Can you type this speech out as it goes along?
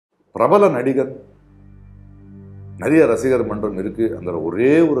பிரபல நடிகர் நிறைய ரசிகர் மன்றம் இருக்குங்கிற ஒரே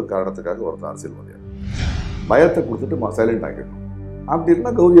ஒரு காரணத்துக்காக ஒருத்தர் அரசியல்வாதியார் பயத்தை கொடுத்துட்டு சைலண்ட் ஆகிடணும். அப்படி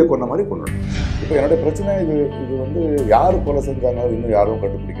இருந்தால் கௌரியை கொண்ட மாதிரி கொண்டுடணும். இப்போ என்னுடைய பிரச்சனை இது வந்து யார் கொலை செஞ்சாங்க இன்னும் யாரும்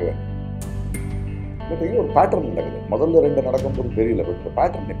கண்டுபிடிக்கவே. பட் இங்கே ஒரு பேட்டர்ன் நடக்குது. முதல்ல 2 நடக்கும்போது தெரியல, பட் இந்த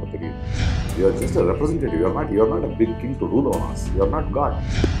பேட்டர்ன் இப்போ தெரியுது. You are just a representative, you're not a big king to rule on us, you're not God.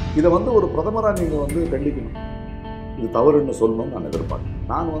 இதை வந்து ஒரு பிரதமராக நீங்கள் வந்து கண்டிக்கணும், இது தவறுன்னு சொல்லணும்னு நான் எதிர்பார்க்கிறேன்.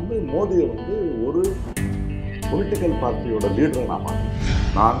 நான் வந்து மோடியை வந்து ஒரு பொலிட்டிக்கல் பார்ட்டியோட லீடரை நான் பார்க்கணும்.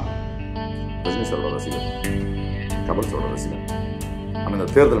 நான் ரஜினி சாரோட ரசிகர், கமல் சாரோட ரசிகர். ஆனால் இந்த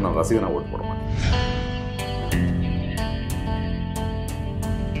தேர்தலில் நான் ரசிகனாக ஓட்டு போட மாட்டேன்.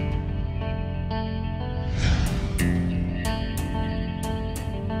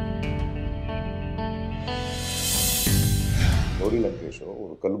 ಗೌರಿ ಲಂಕೇಶೋ,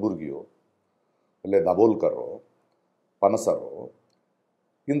 ஒரு கல்புர்கியோ இல்லை தபோல்கரோ பனசரோ,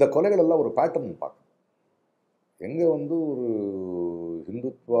 இந்த கொலைகள் எல்லாம் ஒரு பேட்டர்ன் பார்க்கணும். எங்கே வந்து ஒரு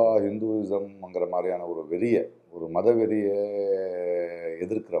ஹிந்துயிசம்ங்கிற மாதிரியான ஒரு ஒரு மத வெறியை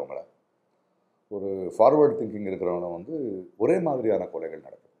எதிர்க்கிறவங்கள, ஒரு ஃபார்வர்டு திங்கிங் இருக்கிறவங்க வந்து ஒரே மாதிரியான கொலைகள்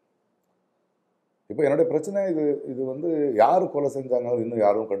நடக்குது. இப்போ என்னுடைய பிரச்சனை இது வந்து யார் கொலை செஞ்சாங்க இன்னும்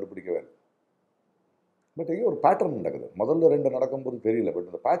யாரும் கண்டுபிடிக்கவே இல்லை. பட் இங்கே ஒரு பேட்டர்ன் நடக்குது. முதல்ல 2 நடக்கும்போது தெரியல, பட்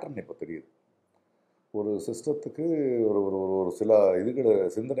இந்த பேட்டர்ன் இப்போ தெரியுது. ஒரு சிஸ்டத்துக்கு ஒரு சில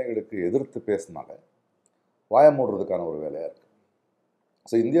சிந்தனைகளுக்கு எதிர்த்து பேசினால வாய மூடுறதுக்கான ஒரு வேலையாக இருக்குது.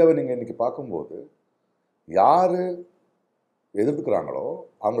 ஸோ இந்தியாவை நீங்கள் இன்றைக்கி பார்க்கும்போது யார் எதிர்த்துக்கிறாங்களோ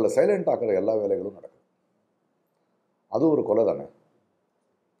அவங்கள சைலண்ட் ஆக்கிற எல்லா வேலைகளும் நடக்குது. அது ஒரு கொலை தானே.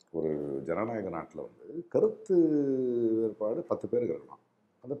 ஒரு ஜனநாயக நாட்டில் வந்து கருத்து வேறுபாடு 10 பேருக்கு இருக்கலாம்,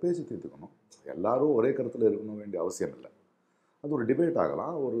 அதை பேசி தீர்த்துக்கணும். எல்லாரும் ஒரே கருத்தில் இருக்கணும் வேண்டிய அவசியம் இல்லை. அது ஒரு டிபேட்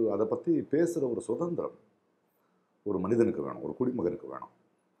ஆகலாம். அதை பற்றி பேசுகிற ஒரு சுதந்திரம் ஒரு மனிதனுக்கு வேணும், ஒரு குடிமகனுக்கு வேணும்.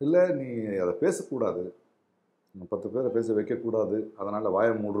 இல்லை நீ அதை பேசக்கூடாது, 10 பேரை பேச வைக்கக்கூடாது, அதனால்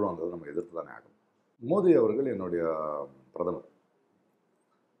வாயை மூடுறோங்கிறது நம்ம எதிர்த்து தானே ஆகணும். மோடி அவர்கள் என்னுடைய பிரதமர்.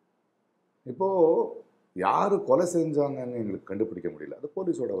 இப்போது யார் கொலை செஞ்சாங்கன்னு எங்களுக்கு கண்டுபிடிக்க முடியல, அது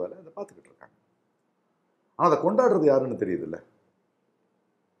போலீஸோட வேலை, அதை பார்த்துக்கிட்டு இருக்காங்க. ஆனால் அதை கொண்டாடுறது யாருன்னு தெரியுதில்ல.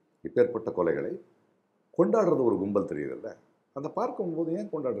 இப்பேற்பட்ட கொலைகளை கொண்டாடுறது ஒரு கும்பல் தெரியுதில்ல. அதை பார்க்கும்போது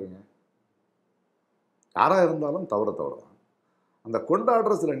ஏன் கொண்டாடுறீங்க? யாராக இருந்தாலும் தவறு தான். அந்த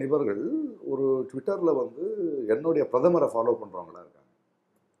கொண்டாடுற சில நிபர்கள் ஒரு ட்விட்டரில் வந்து என்னுடைய பிரதமரை ஃபாலோ பண்ணுறவங்களா இருக்காங்க,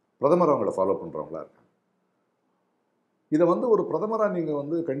 பிரதமர் அவங்கள ஃபாலோ பண்ணுறவங்களா இருக்காங்க. இதை வந்து ஒரு பிரதமராக நீங்கள்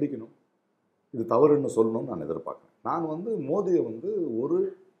வந்து கண்டிக்கணும், இது தவறுன்னு சொல்லணும்னு நான் எதிர்பார்க்குறேன். நான் வந்து மோடியை வந்து ஒரு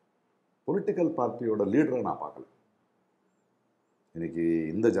பொலிட்டிக்கல் பார்ட்டியோட லீடரை நான் பார்க்கல. இன்றைக்கி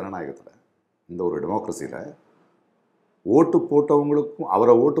இந்த ஜனநாயகத்தில், இந்த ஒரு டெமோக்ரஸியில் ஓட்டு போட்டவங்களுக்கும்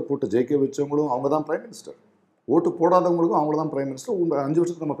அவரை ஓட்டு போட்டு ஜெயிக்க வச்சவங்களும் அவங்க தான் பிரைம் மினிஸ்டர், ஓட்டு போடாதவங்களுக்கும் அவங்கள தான் பிரைம் மினிஸ்டர். 5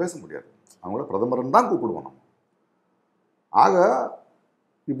 வருஷத்துக்கு நம்ம பேச முடியாது, அவங்கள பிரதமர்னு தான் கூப்பிடுவோம் நம்ம. ஆக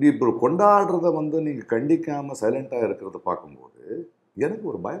இப்படி கொண்டாடுறத வந்து நீங்கள் கண்டிக்காமல் சைலண்ட்டாக இருக்கிறத பார்க்கும்போது எனக்கு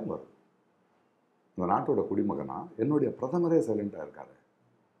ஒரு பயம் வருது. இந்த நாட்டோட குடிமகனா என்னுடைய பிரதமரே சைலண்ட்டாக இருக்காரு.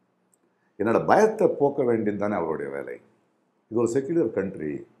 என்னோட பயத்தை போக்க வேண்டியது தானே அவருடைய வேலை. இது ஒரு செக்யுலர்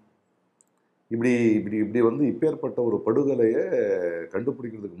கண்ட்ரி. இப்படி வந்து இப்பேற்பட்ட ஒரு படுகொலையை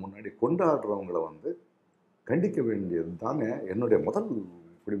கண்டுபிடிக்கிறதுக்கு முன்னாடி கொண்டாடுறவங்களை வந்து கண்டிக்க வேண்டியது தானே என்னுடைய முதல்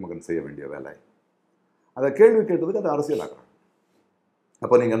குடிமகன் செய்ய வேண்டிய வேலை. அதை கேள்வி கேட்டதுக்கு அதை அரசியலாக்குறாங்க.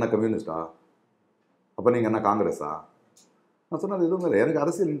 அப்போ நீங்கள் என்ன கம்யூனிஸ்டா, அப்போ நீங்கள் என்ன காங்கிரஸா? நான் சொன்னது எதுவும் இல்லை, எனக்கு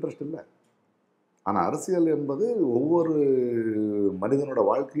அரசியல் இன்ட்ரெஸ்ட் இல்லை. ஆனால் அரசியல் என்பது ஒவ்வொரு மனிதனோட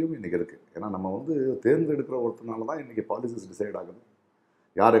வாழ்க்கையும் இன்றைக்கி இருக்குது. ஏன்னா நம்ம வந்து தேர்ந்தெடுக்கிற ஒருத்தனால தான் இன்றைக்கி பாலிசிஸ் டிசைட் ஆகுது,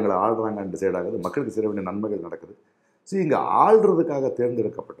 யார் எங்களை ஆள்றாங்கன்னு டிசைட் ஆகுது, மக்களுக்கு சேர வேண்டிய நன்மைகள் நடக்குது. ஸோ இங்கே ஆள்றதுக்காக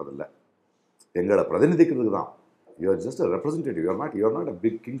தேர்ந்தெடுக்கப்பட்டதில்லை, எங்களை பிரதிநிதிக்கிறதுக்கு தான். You are just a representative, you're not a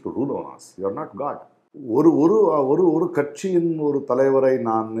big king to rule on us, you're not God. ஒரு கட்சியின் ஒரு தலைவரை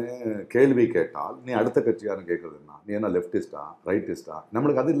நான் கேள்வி கேட்டால் நீ அடுத்த கட்சியாருன்னு கேட்குறதுன்னா நீ என்ன லெஃப்டிஸ்டா ரைட்டிஸ்டா?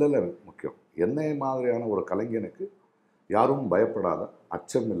 நம்மளுக்கு அது இல்லைல்ல முக்கியம். என்னை மாதிரியான ஒரு கலைஞனுக்கு யாரும் பயப்படாத,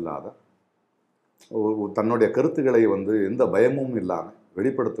 அச்சம் இல்லாத, தன்னுடைய கருத்துக்களை வந்து எந்த பயமும் இல்லாமல்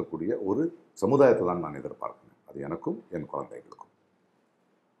வெளிப்படுத்தக்கூடிய ஒரு சமுதாயத்தை தான் நான் எதிர்பார்க்கிறேன். அது எனக்கும் என் குழந்தைகளுக்கும்.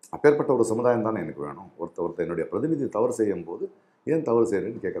 அப்பேற்பட்ட ஒரு சமுதாயம் தானே எனக்கு வேணும். ஒருத்தர் என்னுடைய பிரதிநிதி தவறு செய்யும் போது ஏன் தவறு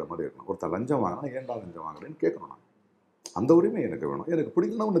செய்கிறேன்னு கேட்குற மாதிரி இருக்கணும். ஒருத்தர் லஞ்சம் வாங்கினா ஏன்டா லஞ்சம் வாங்குறேன்னு கேட்கணும். நான் அந்த உரிமை எனக்கு வேணும். எனக்கு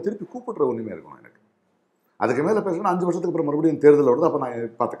பிடிக்கலன்னா உன்னை திருப்பி கூப்பிடுற உரிமை இருக்கணும் எனக்கு. அதுக்கு மேலே பேசணும்னா 5 வருஷத்துக்கு அப்புறம் மறுபடியும் தேர்தல் வருது, அப்போ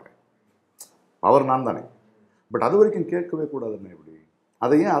நான் பார்த்துக்கிறேன், பவர் நான் தானே. பட் அது வரைக்கும் கேட்கவே கூடாதுன்னு எப்படி?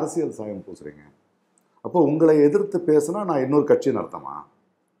 அதை ஏன் அரசியல் சாயம் பூசுறீங்க? அப்போ உங்களை எதிர்த்து பேசுனா நான் இன்னொரு கட்சின்னு அர்த்தமா?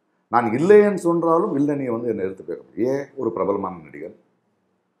 நான் இல்லைன்னு சொன்னாலும் இல்லை, நீ வந்து என்னை எதிர்த்து பேச முடியும். ஏன்? ஒரு பிரபலமான நடிகர்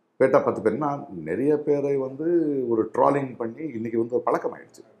பேட்டா 10 பேர்னா நிறைய பேரை வந்து ஒரு ட்ராலிங் பண்ணி இன்றைக்கி வந்து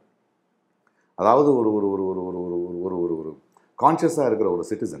பழக்கமாயிடுச்சு. அதாவது ஒரு ஒரு ஒரு ஒரு ஒரு ஒரு ஒரு ஒரு ஒரு கான்ஷியஸாக இருக்கிற ஒரு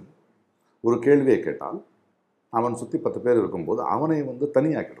சிட்டிசன் ஒரு கேள்வியை கேட்டால் அவன் சுற்றி 10 பேர் இருக்கும்போது அவனை வந்து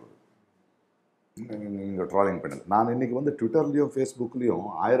தனியாக்கிடுறது. நீங்கள் ட்ராலிங் பண்ணுங்க. நான் இன்றைக்கி வந்து ட்விட்டர்லேயும் ஃபேஸ்புக்லேயும்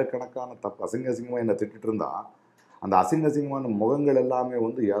ஆயிரக்கணக்கான அசிங்கமாக என்னை திட்டிட்டு இருந்தா அந்த அசிங்கமான முகங்கள் எல்லாமே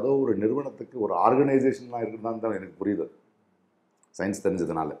வந்து ஏதோ ஒரு நிறுவனத்துக்கு ஒரு ஆர்கனைசேஷன்லாம் இருக்குதான்னு தான் எனக்கு புரியுது. சயின்ஸ்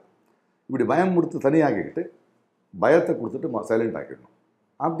தெரிஞ்சதுனால இப்படி பயம் கொடுத்து தனியாக்கிக்கிட்டு பயத்தை கொடுத்துட்டு சைலண்ட் ஆக்கிடணும்.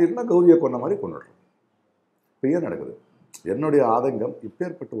 அப்படி இருந்தால் கௌரியை கொண்ட மாதிரி கொண்டுடுறோம். இப்போ ஏன் நடக்குது? என்னுடைய ஆதங்கம்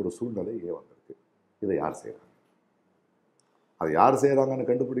இப்பேற்பட்ட ஒரு சூழ்நிலை ஏன் வந்திருக்கு? இதை யார் செய்கிறாங்க? அதை யார் செய்கிறாங்கன்னு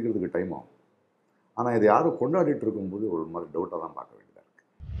கண்டுபிடிக்கிறதுக்கு டைம் ஆகும். ஆனால் இதை யாரும் கொண்டாடிட்டு இருக்கும்போது ஒரு மாதிரி டவுட்டாக தான் பார்க்க வேண்டியதாக இருக்குது.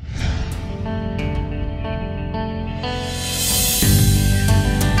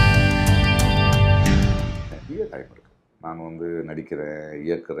 நிறைய டைம் இருக்குது. நான் வந்து நடிக்கிறேன்,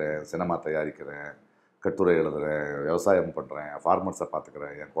 இயக்குறேன், சினிமா தயாரிக்கிறேன், கட்டுரை எழுதுகிறேன், விவசாயம் பண்ணுறேன், ஃபார்மர்ஸை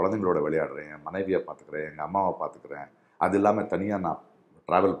பார்த்துக்கிறேன், என் குழந்தைங்களோட விளையாடுறேன், என் மனைவியை பார்த்துக்கிறேன், எங்கள் அம்மாவை பார்த்துக்கிறேன். அது இல்லாமல் தனியாக நான்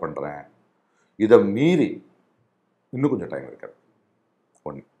ட்ராவல் பண்ணுறேன். இதை மீறி இன்னும் கொஞ்சம் டைம் இருக்காது.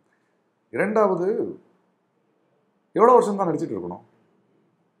 ஒன்று. இரண்டாவது, எவ்வளோ வருஷம் தான் நடிச்சிட்டு இருக்கணும்?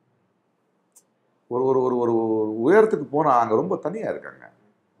 ஒரு ஒரு ஒரு ஒரு உயரத்துக்கு போனால் அங்கே ரொம்ப தனியாக இருக்காங்க,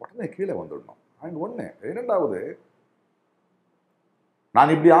 உடனே கீழே வந்துடணும். அண்ட் ஒன்று. இரண்டாவது,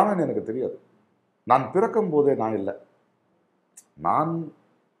 நான் இப்படி ஆனேன்னு எனக்கு தெரியாது. நான் பிறக்கும் போதே நான் இல்லை. நான்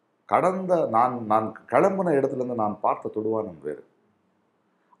நான் கிளம்பின இடத்துலேருந்து நான் பார்த்த தொடுவானம் வேறு.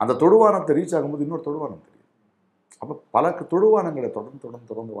 அந்த தொடுவானத்தை ரீச் ஆகும்போது இன்னொரு தொடுவானம் தெரியும். அப்போ பல தொடுவானங்களை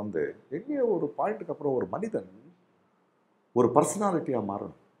தொடர்ந்து வந்து எங்கேயோ ஒரு பாயிண்ட்டுக்கு அப்புறம் ஒரு மனிதன் ஒரு பர்சனாலிட்டியாக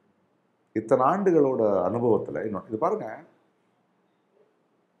மாறணும். இத்தனை ஆண்டுகளோட அனுபவத்தில் இன்னொன்று இது பாருங்கள்.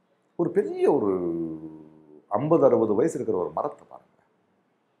 ஒரு பெரிய ஒரு 50-60 வயசு இருக்கிற ஒரு மரத்தை பாருங்கள்.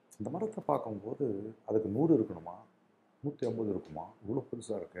 இந்த மரத்தை பார்க்கும்போது அதுக்கு 100 இருக்கணுமா, 150 இருக்குமா, இவ்வளோ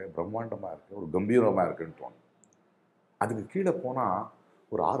பெருசாக இருக்கு, பிரம்மாண்டமாக இருக்குது, ஒரு கம்பீரமாக இருக்குன்னு தோணும். அதுக்கு கீழே போனால்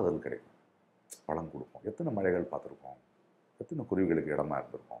ஒரு ஆறுதல் கிடைக்கும், பழம் கொடுப்போம். எத்தனை மழைகள் பார்த்துருக்கோம், எத்தனை குருவிகளுக்கு இடமா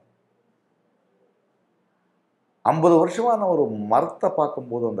இருந்திருக்கோம். 50 வருஷமான ஒரு மரத்தை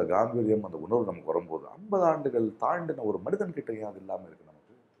பார்க்கும்போது அந்த காம்பீரியம், அந்த உணர்வு நமக்கு வரும்போது 50 ஆண்டுகள் தாண்டின ஒரு மனிதன் கிட்ட ஏன் அது இல்லாமல் இருக்குது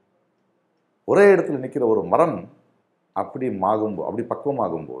நமக்கு? ஒரே இடத்துல நிற்கிற ஒரு மரம் அப்படி அப்படி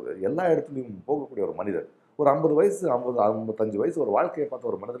பக்குவமாகும்போது எல்லா இடத்துலையும் போகக்கூடிய ஒரு மனிதன் ஒரு 50 வயசு 55 வயசு ஒரு வாழ்க்கையை பார்த்து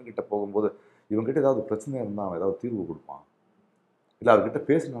ஒரு மனிதன்கிட்ட போகும்போது இவங்ககிட்ட ஏதாவது பிரச்சனை இருந்தால் அவன் ஏதாவது தீர்வு கொடுப்பான். இல்லை அவர்கிட்ட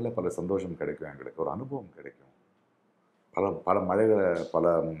பேசினாலே பல சந்தோஷம் கிடைக்கும், எங்களுக்கு ஒரு அனுபவம் கிடைக்கும். பல மழைகளை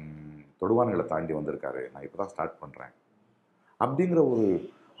பல தொடுவான்களை தாண்டி வந்திருக்காரு, நான் இப்போ தான் ஸ்டார்ட் பண்ணுறேன் அப்படிங்கிற ஒரு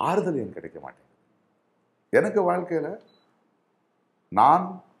ஆறுதல் எனக்கு கிடைக்க மாட்டேங்குது. எனக்கு வாழ்க்கையில் நான்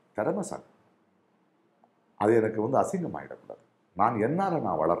திறமைசாலி, அது எனக்கு வந்து அசிங்கமாகிடக்கூடாது. என்னால்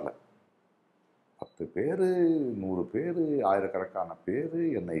நான் வளரல. 10 பேர் 100 பேர் ஆயிரக்கணக்கான பேர்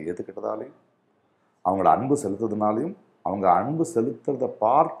என்னை ஏற்றுக்கிட்டதாலையும் அவங்கள அன்பு செலுத்துறதுனாலையும் அவங்க அன்பு செலுத்துறதை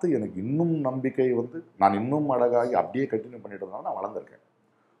பார்த்து எனக்கு இன்னும் நம்பிக்கை வந்து நான் இன்னும் அழகாகி அப்படியே கண்டினியூ பண்ணிட்டதுனால நான் வளர்ந்துருக்கேன்.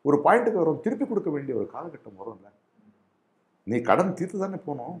 ஒரு பாயிண்ட்டுக்கு வரும், திருப்பி கொடுக்க வேண்டிய ஒரு காலகட்டம் வரும்ல. நீ கடன் தீர்த்து தானே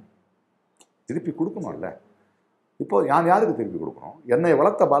போகணும், திருப்பி கொடுக்கணும்ல. இப்போ யாருக்கு திருப்பி கொடுக்கணும்? என்னை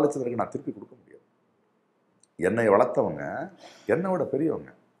வளர்த்த பாலச்சந்திரனுக்கு நான் திருப்பி கொடுக்க முடியாது. என்னை வளர்த்தவங்க என்னோட பெரியவங்க,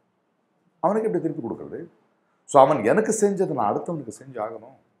 அவனுக்கு எப்படி திருப்பி கொடுக்கறது? ஸோ அவன் எனக்கு செஞ்சதை நான் அடுத்தவனுக்கு செஞ்சு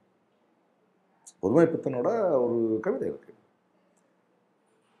ஆகணும். புதுமை பித்தனோட ஒரு கவிதை இருக்கு.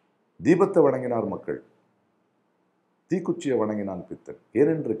 தீபத்தை வணங்கினார் மக்கள், தீக்குச்சியை வணங்கினான் பித்தன்,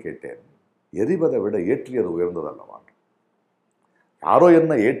 ஏனென்று கேட்டேன், எரிவதை விட ஏற்றியது உயர்ந்ததல்லவான். யாரோ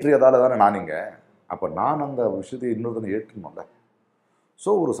என்ன ஏற்றியதால தானே நான் இங்க. அப்போ நான் அந்த விஷயத்தை இன்னொருத்தனை ஏற்றணும்ல.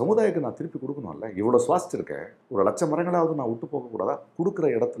 ஸோ ஒரு சமுதாயத்துக்கு நான் திருப்பி கொடுக்கணும்ல. இவ்வளோ சுவாசிச்சிருக்கேன், ஒரு 1,00,000 மரங்களாவது நான் விட்டு போகக்கூடாதா? கொடுக்குற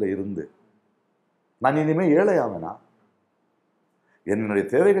இடத்துல இருந்து நான் இனிமேல் ஏழையாவேனா? என்னுடைய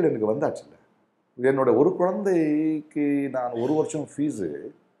தேவைகள் எனக்கு வந்தாச்சுல்ல. என்னோட ஒரு குழந்தைக்கு நான் 1 வருஷம் ஃபீஸு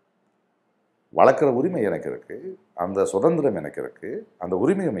வளர்க்குற உரிமை எனக்கு இருக்குது, அந்த சுதந்திரம் எனக்கு இருக்குது, அந்த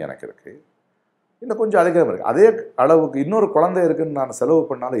உரிமையும் எனக்கு இருக்குது. இன்னும் கொஞ்சம் அதிகம் இருக்குது. அதே அளவுக்கு இன்னொரு குழந்தை இருக்குன்னு நான் செலவு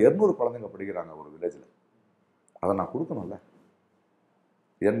பண்ணாலும் 200 குழந்தைங்க படிக்கிறாங்க ஒரு வில்லேஜில். அதை நான் கொடுக்கணும்ல.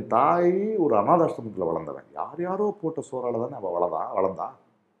 என் தாய் ஒரு அநாதாசிரமத்தில் வளர்ந்தவன், யாரோ போட்ட சோறால் தானே அவள் வளர்ந்தா.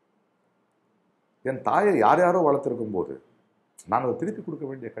 என் தாயை யாரோ வளர்த்துருக்கும் போது நான் அதை திருப்பி கொடுக்க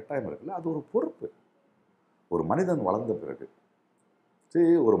வேண்டிய கட்டாயம் இருக்குல்ல. அது ஒரு பொறுப்பு. ஒரு மனிதன் வளர்ந்த பிறகு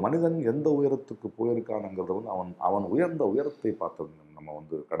சரி, ஒரு மனிதன் எந்த உயரத்துக்கு போயிருக்கானுங்கிறத வந்து அவன் உயர்ந்த உயரத்தை பார்த்து நம்ம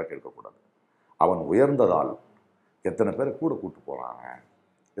வந்து கணக்கெடுக்கக்கூடாது. அவன் உயர்ந்ததால் எத்தனை பேரை கூட கூட்டு போகிறாங்க,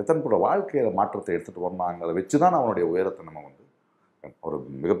 எத்தனை பேரோட வாழ்க்கையில் மாற்றத்தை எடுத்துகிட்டு வந்தாங்கிறத வச்சு தான் அவனுடைய உயரத்தை நம்ம வந்து ஒரு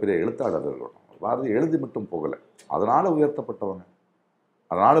மிகப்பெரிய எழுத்தாளர் இருக்கணும். பாரதி எழுதி மட்டும் போகலை, அதனால் உயர்த்தப்பட்டவங்க,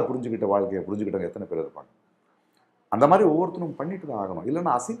 அதனால் வாழ்க்கையை புரிஞ்சுக்கிட்டவங்க எத்தனை பேர் இருப்பாங்க. அந்த மாதிரி ஒவ்வொருத்தரும் பண்ணிட்டு தான் ஆகணும்.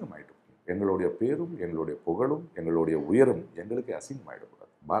 இல்லைன்னா அசிங்கம் ஆகிட்டு. எங்களுடைய பேரும் எங்களுடைய புகழும் எங்களுடைய உயரும் எங்களுக்கு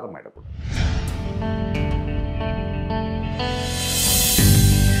அசிங்கமாயிடக்கூடாது, பாரமாயிடக்கூடாது.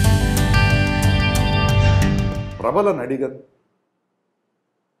 பிரபல நடிகர்,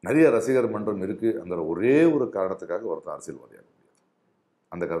 நிறைய ரசிகர் மன்றம் இருக்குங்கிற ஒரே ஒரு காரணத்துக்காக ஒருத்தர் அரசியல்வாதியாக முடியாது.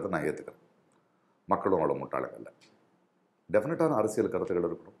 அந்த கருத்தை நான் ஏற்றுக்கிறேன். மக்களும் அவ்வளோ முட்டாளங்க இல்லை. டெஃபினட்டான அரசியல் கருத்துக்கள்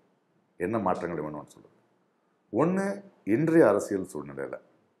இருக்கணும். என்ன மாற்றங்கள் வேணும்னு சொல்லுது. ஒன்று, இன்றைய அரசியல் சூழ்நிலையில்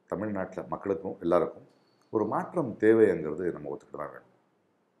தமிழ்நாட்டில் மக்களுக்கும் எல்லாருக்கும் ஒரு மாற்றம் தேவைங்கிறது நம்ம ஒத்துக்கிட்டு தான் வேணும்.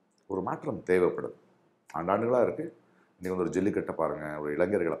 ஒரு மாற்றம் தேவைப்படுது. ஆண்டாண்டுகளாக இருக்குது. இன்றைக்கி வந்து ஒரு ஜல்லிக்கட்டை பாருங்கள், ஒரு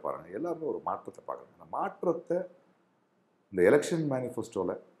இளைஞர்களை பாருங்கள், எல்லாருமே ஒரு மாற்றத்தை பார்க்குறாங்க. அந்த மாற்றத்தை இந்த எலெக்ஷன்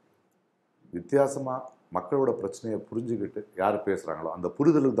மேனிஃபெஸ்டோவில் வித்தியாசமாக மக்களோட பிரச்சனையை புரிஞ்சுக்கிட்டு யார் பேசுகிறாங்களோ அந்த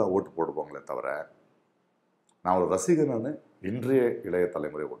புரிதலுக்கு தான் ஓட்டு போடுவாங்களே தவிர, நான் ஒரு ரசிகன்னு இன்றைய இளைய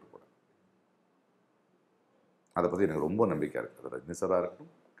தலைமுறை ஓட்டு போடுறேன். அதை பற்றி எனக்கு ரொம்ப நம்பிக்கை இருக்குது. அது ரஜினி சாராக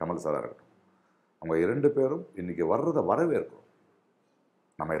இருக்கட்டும், கமல் சாராக இருக்கட்டும், அவங்க 2 பேரும் இன்றைக்கி வர்றதை வரவேற்கிறோம்.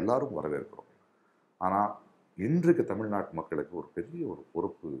 நம்ம எல்லாரும் வரவேற்கிறோம். ஆனால் இன்றைக்கு தமிழ்நாட்டு மக்களுக்கு ஒரு பெரிய ஒரு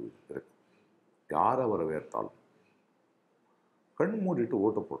பொறுப்பு இருக்குது. யாரை வரவேற்றாலும் கண் மூடிட்டு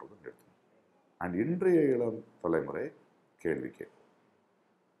ஓட்டு போடுறது நிறுத்தணும். அண்ட் இன்றைய இளம் தலைமுறை கேள்வி கேட்கும்.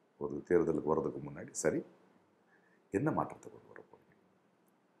 ஒரு தேர்தலுக்கு வர்றதுக்கு முன்னாடி, சரி, என்ன மாற்றத்தை கொண்டு வர போறீங்க?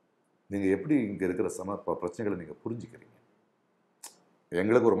 நீங்கள் எப்படி இங்கே இருக்கிற பிரச்சனைகளை நீங்கள் புரிஞ்சுக்கிறீங்க?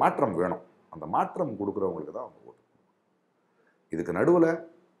 எங்களுக்கு ஒரு மாற்றம் வேணும். அந்த மாற்றம் கொடுக்குறவங்களுக்கு தான் அவங்க ஓட்டு. இதுக்கு நடுவில்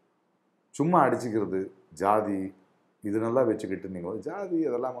சும்மா அடிச்சுக்கிறது, ஜாதி, இது நல்லா வச்சுக்கிட்டு நீங்கள் ஜாதி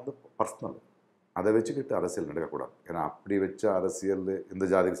அதெல்லாம் வந்து பர்சனல், அதை வச்சுக்கிட்டு அரசியல் நடக்கக்கூடாது. ஏன்னா அப்படி வச்ச அரசியல் இந்த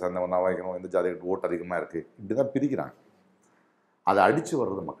ஜாதிக்கு சார்ந்தவன் தான் வாங்கிக்கணும், இந்த ஜாதிக்கு ஓட்டு அதிகமாக இருக்குது, இப்படி தான் பிரிக்கிறாங்க. அதை அடித்து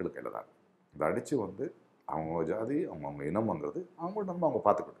வர்றது மக்களுக்கு கையில் தான். இதை அடித்து வந்து அவங்க ஜாதி அவங்க இனம்ங்கிறது அவங்க நம்ம அவங்க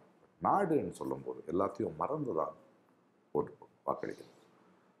பார்த்துக்கிட்டோம். நாடுன்னு சொல்லும்போது எல்லாத்தையும் மறந்து தான் ஓட்டு வாக்களிக்கணும்.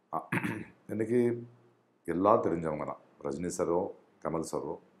 இன்றைக்கி எல்லாம் தெரிஞ்சவங்க தான். ரஜினி சாரோ கமல்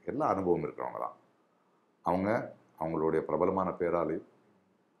சாரோ எல்லா அனுபவம் இருக்கிறவங்க தான். அவங்க அவங்களுடைய பிரபலமான பேராலையும்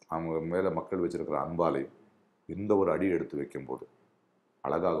அவங்க மேலே மக்கள் வச்சுருக்கிற அன்பாலையும் இந்த ஒரு அடி எடுத்து வைக்கும்போது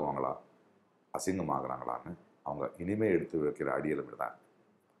அழகாகுவாங்களா, அசிங்கமாகறாங்களான்னு அவங்க இனிமேல் எடுத்து வைக்கிற அடியில் தான்.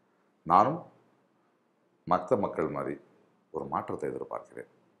 நானும் மற்ற மக்கள் மாதிரி ஒரு மாற்றத்தை எதிர்பார்க்கிறேன்.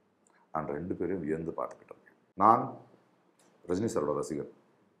 நான் 2 பேரையும் வியந்து பார்த்துக்கிட்டு இருக்கேன். நான் ரஜினி சாரோட ரசிகன்,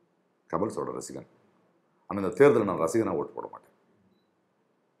 கமல் சாரோட ரசிகன். ஆனால் இந்த தேர்தலில் நான் ரசிகனாக ஓட்டு போட மாட்டேன்.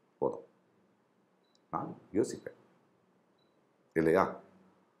 போதும், நான் யோசிப்பேன் இல்லையா?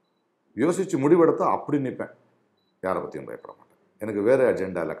 யோசித்து முடிவெடுத்தா அப்படி நிற்பேன். யாரை பற்றியும் பயப்பட மாட்டேன். எனக்கு வேறு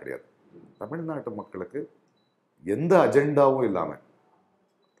அஜெண்டாலாம் கிடையாது. தமிழ்நாட்டு மக்களுக்கு எந்த அஜெண்டாவும் இல்லாமல்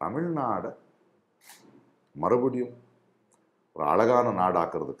தமிழ்நாடை மறுபடியும் ஒரு அழகான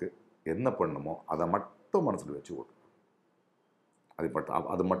நாடாக்குறதுக்கு என்ன பண்ணுமோ அதை மட்டும் மனசில் வச்சு ஓட்டு.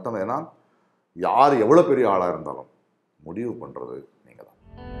 அது மட்டும் தான். ஏன்னா யார் எவ்வளோ பெரிய ஆளாக இருந்தாலும் முடிவு பண்ணுறது நீங்கள் தான்.